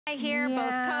here, both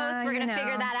coasts. We're gonna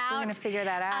figure that out. We're gonna figure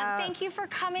that out. Thank you for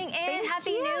coming in.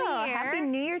 Happy New Year. Happy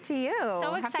New Year to you.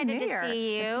 So excited to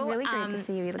see you. It's really great to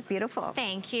see you. You look beautiful.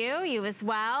 Thank you. You as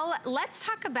well. Let's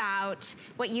talk about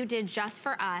what you did just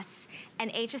for us,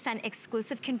 an HSN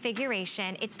exclusive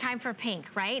configuration. It's time for pink,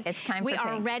 right? It's time for pink. We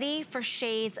are ready for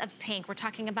shades of pink. We're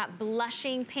talking about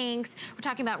blushing pinks. We're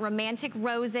talking about romantic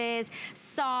roses,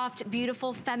 soft,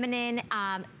 beautiful, feminine,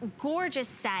 gorgeous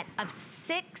set of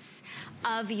 6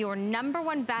 of your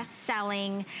 #1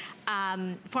 best-selling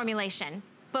formulation.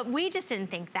 But we just didn't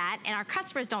think that, and our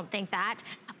customers don't think that.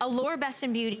 Allure Best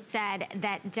in Beauty said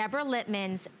that Deborah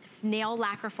Lippmann's nail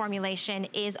lacquer formulation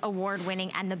is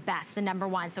award-winning and the best, the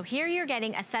 #1. So here you're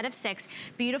getting a set of 6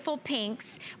 beautiful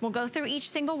pinks. We'll go through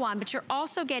each single one, but you're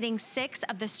also getting 6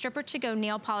 of the Stripper To Go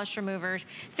nail polish removers,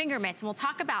 finger mitts, and we'll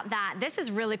talk about that. This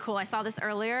is really cool. I saw this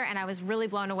earlier and I was really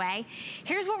blown away.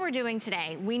 Here's what we're doing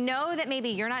today. We know that maybe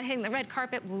you're not hitting the red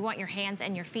carpet, but we want your hands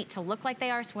and your feet to look like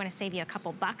they are, so we want to save you a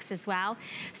couple bucks as well.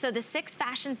 So the 6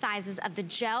 fashion sizes of the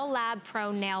Gel Lab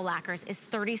Pro nail lacquers is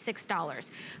 $36.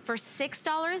 For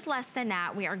 $6 less than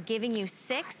that, we are giving you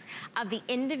 6 of the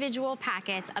individual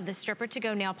packets of the Stripper To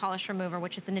Go nail polish remover,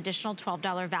 which is an additional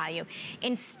 $12 value.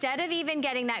 Instead of even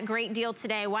getting that great deal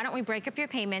today, why don't we break up your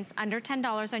payments under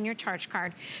 $10 on your charge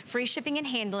card, free shipping and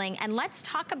handling, and let's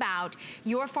talk about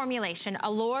your formulation,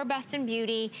 Allure Best in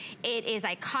Beauty. It is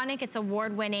iconic, it's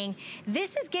award-winning.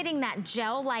 This is getting that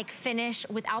gel-like finish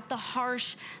without the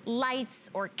harsh lights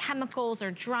or chemicals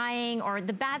or drying or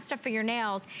the bad stuff for your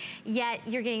nails, yet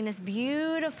you're getting this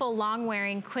beautiful,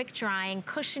 long-wearing, quick-drying,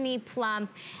 cushiony, plump,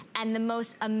 and the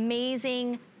most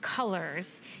amazing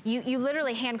colors. You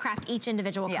literally handcraft each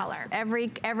individual color. Every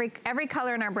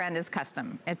color in our brand is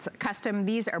custom. It's custom.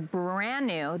 These are brand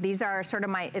new. These are sort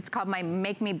of it's called my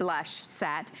Make Me Blush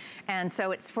set. And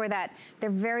so it's for that,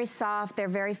 they're very soft, they're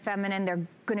very feminine, they're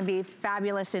gonna be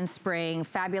fabulous in spring,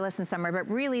 fabulous in summer, but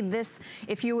really this,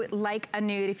 if you like a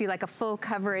nude, if you like a full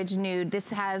coverage nude, this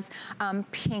has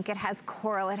pink, it has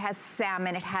coral, it has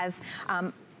salmon, it has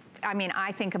I mean,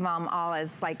 I think of them all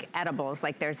as like edibles.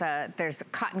 Like there's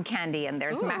cotton candy and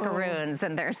there's macaroons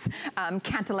and there's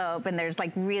cantaloupe and there's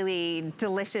like really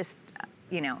delicious,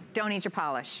 you know, don't eat your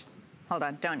polish. Hold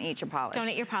on, don't eat your polish. Don't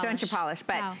eat your polish. Don't eat your polish,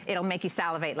 but it'll make you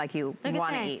salivate like you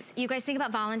want to eat. You guys think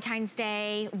about Valentine's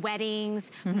Day,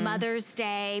 weddings, Mother's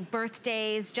Day,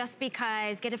 birthdays, just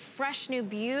because. Get a fresh, new,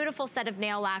 beautiful set of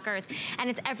nail lacquers. And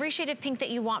it's every shade of pink that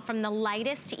you want, from the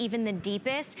lightest to even the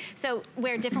deepest. So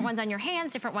wear different ones on your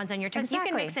hands, different ones on your toes. Exactly.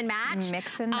 You can mix and match.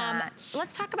 Mix and match.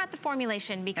 Let's talk about the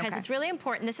formulation, because it's really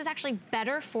important. This is actually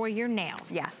better for your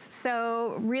nails. Yes,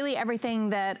 so really everything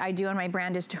that I do on my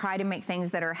brand is to try to make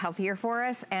things that are healthier for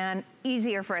us and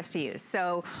easier for us to use.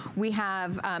 So we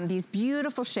have these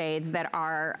beautiful shades that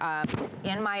are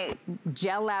in my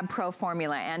Gel Lab Pro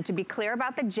formula. And to be clear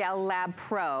about the Gel Lab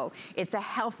Pro, it's a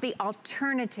healthy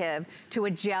alternative to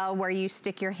a gel where you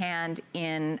stick your hand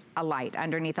in a light,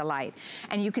 underneath a light.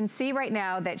 And you can see right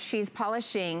now that she's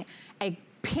polishing a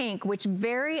pink, which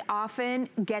very often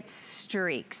gets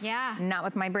streaks. Yeah. Not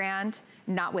with my brand,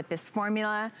 not with this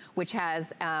formula, which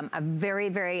has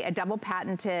a double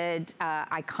patented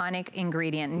iconic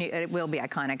ingredient. It will be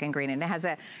iconic ingredient. It has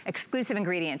an exclusive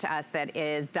ingredient to us that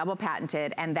is double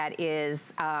patented, and that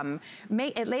is,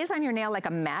 it lays on your nail like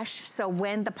a mesh, so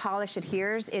when the polish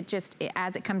adheres,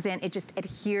 as it comes in, it just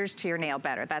adheres to your nail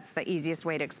better. That's the easiest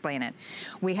way to explain it.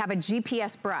 We have a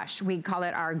GPS brush. We call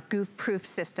it our goof-proof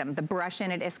system. The brush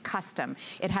in it is custom.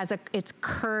 It's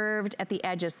curved at the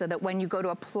edges so that when you go to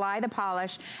apply the polish,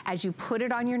 as you put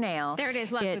it on your nail, there it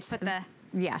is. Look, we put the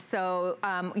Yeah, so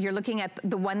you're looking at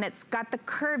the one that's got the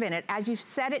curve in it. As you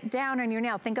set it down on your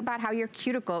nail, think about how your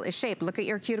cuticle is shaped. Look at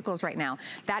your cuticles right now.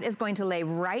 That is going to lay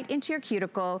right into your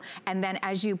cuticle, and then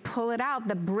as you pull it out,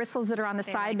 the bristles that are on the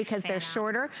side, because they're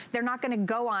shorter, they're not gonna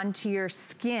go onto your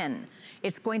skin.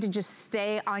 It's going to just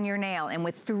stay on your nail, and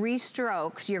with 3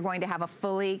 strokes, you're going to have a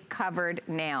fully covered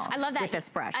nail. I love that. With this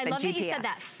brush, I love that you said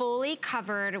that, fully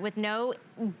covered with no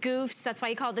goofs. That's why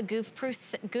you call it the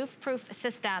goof-proof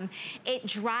system. It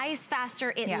dries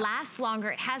faster, it lasts longer,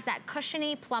 it has that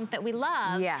cushiony plump that we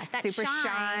love. Yes, that super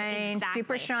shine,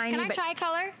 super shiny. Can I try a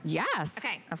color? Yes.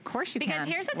 Okay. Of course you can. Because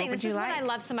here's the thing, this is what I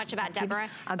love so much about Deborah.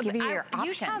 I'll give you your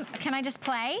options. Can I just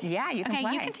play? Yeah, you can play.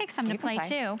 Okay, you can take some to play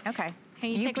too. Okay. Can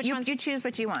you take which ones? You choose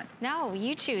what you want. No,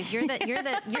 you choose. You're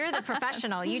the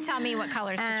professional. You tell me what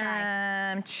colors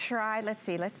to try. Let's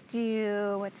see. Let's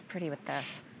do what's pretty with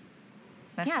this.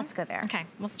 Let's go there. Okay,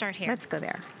 we'll start here. Let's go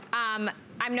there.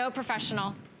 I'm no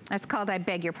professional. That's called I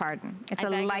Beg Your Pardon. It's a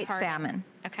light salmon.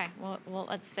 Okay, well,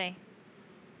 let's see.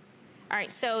 All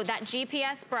right, so that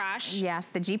GPS brush. Yes,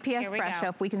 the GPS brush. So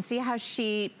if we can see how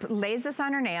she lays this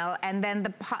on her nail, and then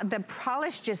the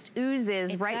polish just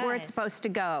oozes right where it's supposed to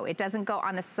go. It doesn't go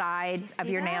on the sides of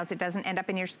your nails. It doesn't end up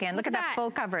in your skin. Look at that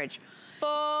full coverage.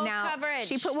 Full coverage.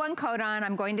 She put one coat on.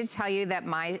 I'm going to tell you that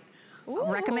my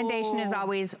recommendation is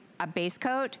always a base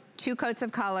coat, 2 coats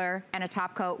of color, and a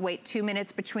top coat. Wait 2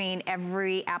 minutes between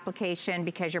every application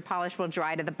because your polish will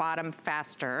dry to the bottom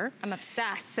faster. I'm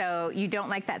obsessed. So you don't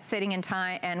like that sitting in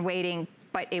time and waiting,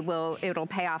 but it'll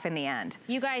pay off in the end.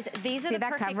 You guys, these are the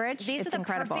perfect coverage? These are the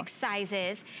incredible. perfect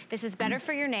sizes. This is better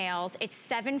for your nails. It's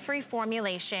 7-free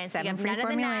formulation, so you have 7-free none of the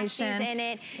formulation. nasties in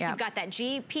it. Yep. You've got that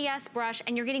GPS brush,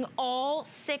 and you're getting all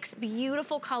 6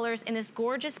 beautiful colors in this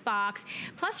gorgeous box.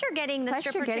 Plus, you're getting the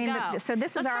stripper to go. So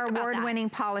this is our award-winning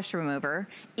polish remover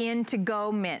in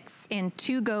to-go mitts, in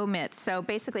to-go mitts. So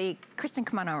basically, Kristen,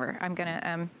 come on over. I'm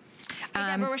gonna. Hey,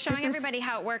 Deborah, we're showing everybody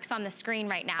how it works on the screen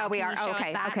right now. Oh, we are?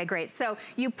 Okay, okay, great. So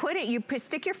you put it, you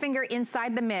stick your finger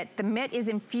inside the mitt. The mitt is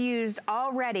infused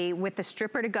already with the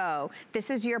stripper to go.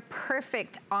 This is your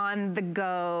perfect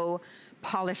on-the-go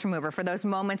polish remover for those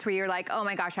moments where you're like, oh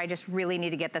my gosh, I just really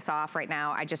need to get this off right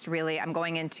now. I'm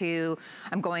going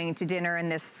to dinner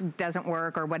and this doesn't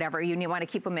work or whatever. You want to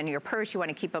keep them in your purse. You want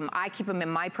to keep them, I keep them in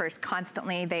my purse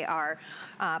constantly. They are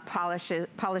polish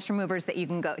removers that you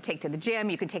can take to the gym.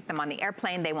 You can take them on the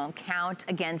airplane. They won't count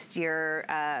against your,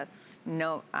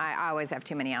 no, I always have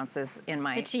too many ounces in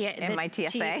my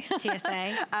TSA.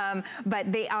 TSA.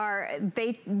 But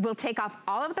they will take off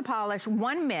all of the polish.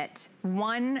 One mitt,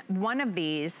 one of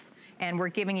these, and we're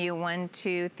giving you 1,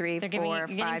 2, 3, 4,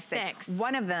 5, 6.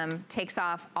 One of them takes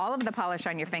off all of the polish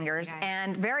on your fingers,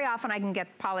 and very often I can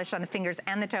get polish on the fingers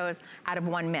and the toes out of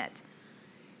one mitt.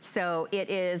 So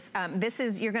it is,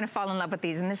 you're gonna fall in love with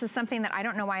these. And this is something that I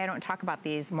don't know why I don't talk about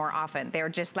these more often. They're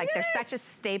just like, they're such a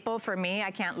staple for me. I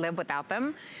can't live without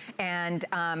them. And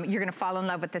you're gonna fall in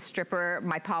love with the stripper,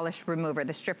 my polish remover.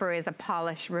 The stripper is a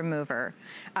polish remover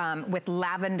with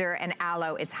lavender and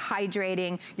aloe. It's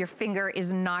hydrating. Your finger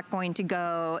is not going to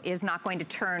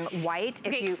turn white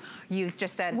if you use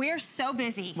just a... We're so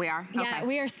busy. We are? Yeah, okay.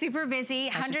 we are super busy.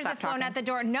 Hundreds have flown out the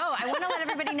door. No, I wanna let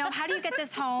everybody know, how do you get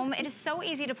this home? It is so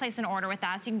easy to place an order with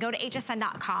us. You can go to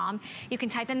hsn.com. You can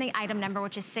type in the item number,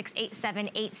 which is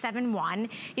 687871.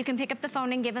 You can pick up the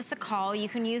phone and give us a call. You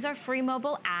can use our free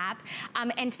mobile app.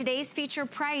 And today's feature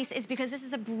price is because this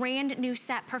is a brand new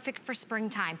set, perfect for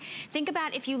springtime. Think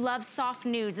about if you love soft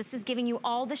nudes. This is giving you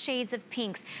all the shades of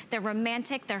pinks. They're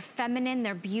romantic, they're feminine,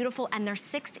 they're beautiful, and they're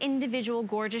 6 individual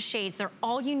gorgeous shades. They're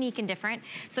all unique and different.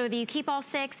 So whether you keep all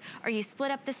 6 or you split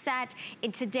up the set,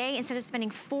 and today, instead of spending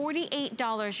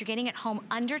 $48, you're getting it home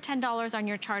under $10 on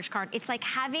your charge card. It's like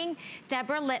having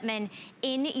Deborah Lippmann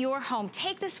in your home.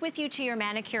 Take this with you to your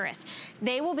manicurist.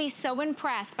 They will be so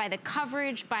impressed by the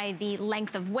coverage, by the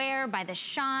length of wear, by the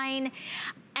shine,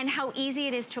 and how easy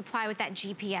it is to apply with that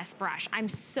GPS brush. I'm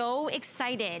so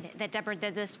excited that Deborah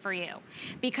did this for you,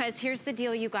 because here's the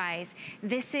deal, you guys.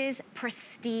 This is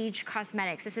prestige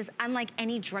cosmetics. This is unlike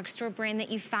any drugstore brand that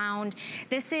you found.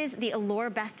 This is the Allure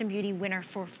Best in Beauty winner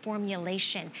for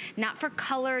formulation. Not for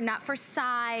color, not for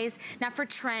size, not for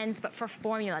trends, but for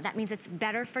formula. That means it's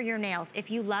better for your nails. If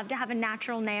you love to have a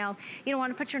natural nail, you don't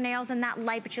want to put your nails in that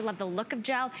light, but you love the look of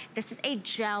gel, this is a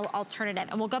gel alternative.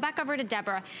 And we'll go back over to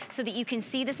Deborah so that you can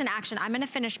see this in action. I'm gonna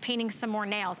finish painting some more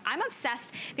nails. I'm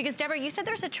obsessed because, Deborah, you said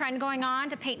there's a trend going on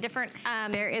to paint different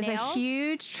There is nails, a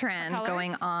huge trend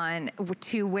going on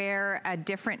to wear a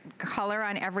different color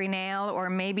on every nail, or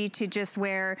maybe to just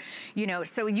wear, you know,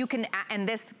 so you can, and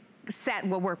this set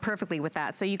will work perfectly with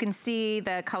that. So you can see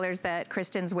the colors that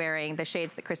Kristen's wearing, the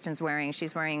shades that Kristen's wearing.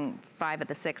 She's wearing 5 of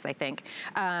the 6, I think.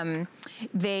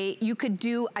 You could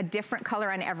do a different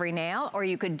color on every nail, or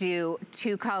you could do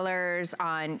 2 colors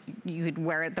on, you could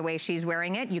wear it the way she's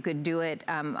wearing it. You could do it,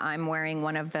 I'm wearing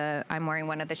one of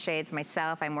the shades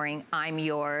myself. I'm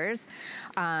Yours.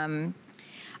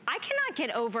 I cannot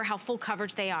get over how full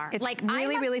coverage they are. It's like,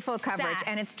 really, really full coverage,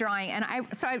 and it's drawing. And I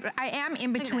am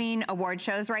in between award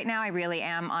shows right now. I really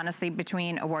am, honestly,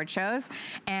 between award shows.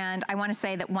 And I want to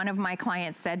say that one of my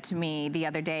clients said to me the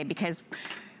other day, because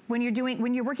when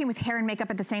you're working with hair and makeup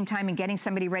at the same time and getting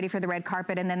somebody ready for the red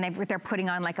carpet, and then they're putting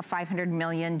on like a $500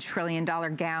 million trillion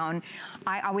gown,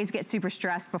 I always get super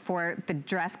stressed before the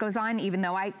dress goes on, even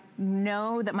though I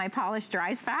know that my polish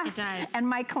dries fast. It does. And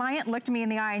my client looked me in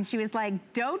the eye and she was like,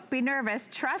 don't be nervous,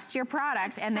 trust your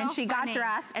product. That's and then so she funny. got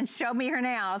dressed and showed me her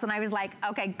nails, and I was like,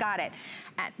 okay, got it.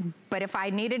 But if I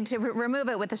needed to remove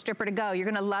it with the stripper to go, you're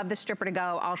gonna love the stripper to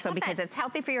go also, because it's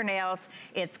healthy for your nails.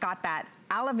 It's got that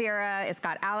aloe vera, it's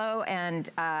got aloe and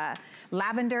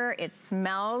lavender. It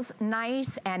smells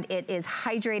nice, and it is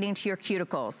hydrating to your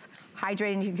cuticles.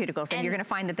 Hydrating to your cuticles. And you're gonna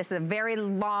find that this is a very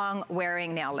long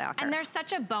wearing nail lacquer. And they're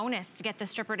such a bonus to get the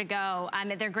stripper to go.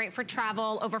 They're great for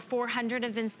travel. Over 400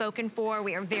 have been spoken for.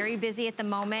 We are very busy at the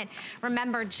moment.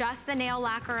 Remember, just the nail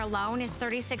lacquer alone is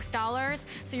 $36,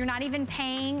 so you're not even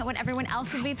paying what everyone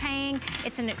else would be paying.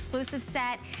 It's an exclusive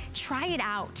set. Try it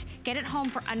out. Get it home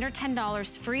for under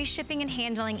 $10, free shipping and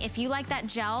handling. If you like that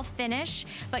gel finish,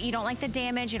 but you don't like the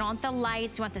damage, you don't want the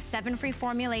lights, you want the 7-free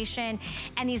formulation,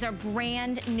 and these are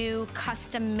brand new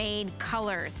custom-made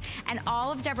colors. And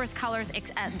all of Deborah's colors,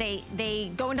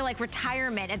 they go into like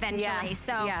retirement eventually. Yes,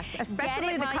 so yes,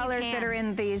 especially the colors that are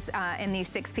in these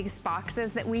 6-piece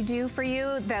boxes that we do for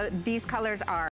you. These colors are